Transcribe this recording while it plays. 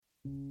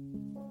You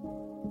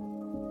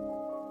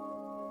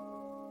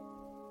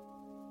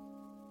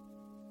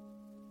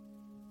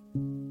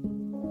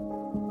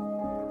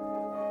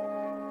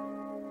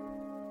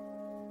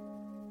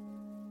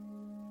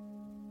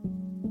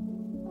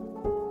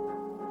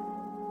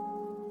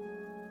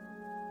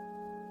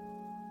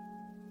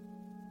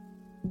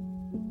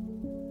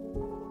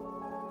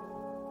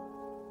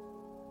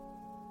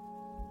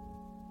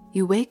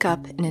wake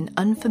up in an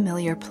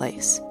unfamiliar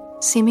place,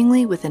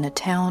 seemingly within a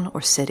town or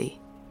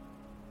city.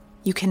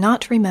 You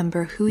cannot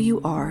remember who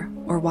you are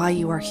or why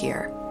you are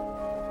here.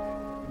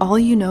 All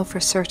you know for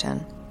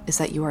certain is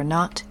that you are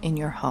not in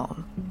your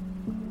home.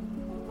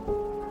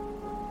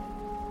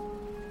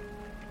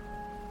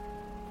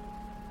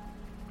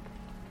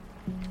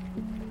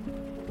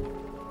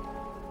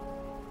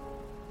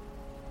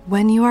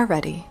 When you are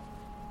ready,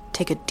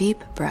 take a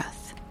deep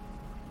breath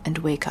and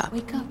wake up.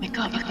 Wake up. Wake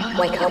up. Wake up.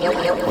 Wake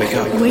up. Wake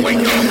up. Wake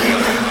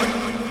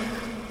up.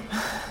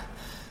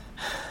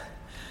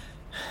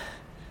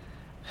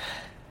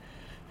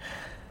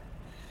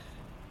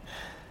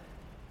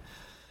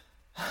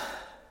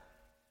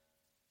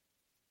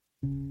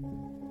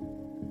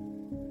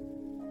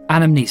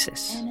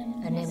 Anamnesis.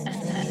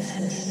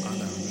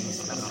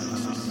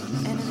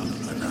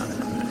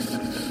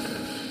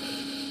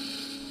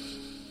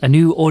 A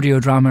new audio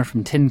drama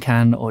from Tin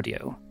Can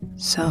Audio.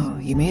 So,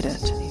 you made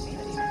it.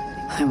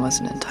 I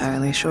wasn't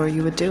entirely sure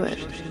you would do it.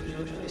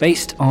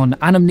 Based on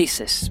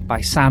Anamnesis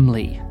by Sam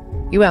Lee.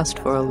 You asked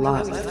for a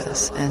lot with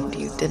this, and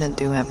you didn't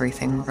do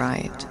everything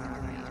right.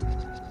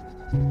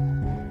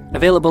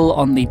 Available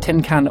on the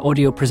Tin Can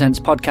Audio Presents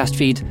podcast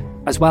feed,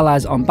 as well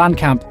as on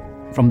Bandcamp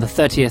from the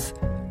 30th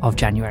of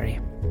January.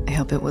 I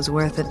hope it was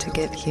worth it to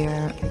get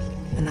here,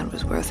 and that it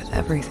was worth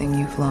everything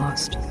you've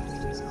lost.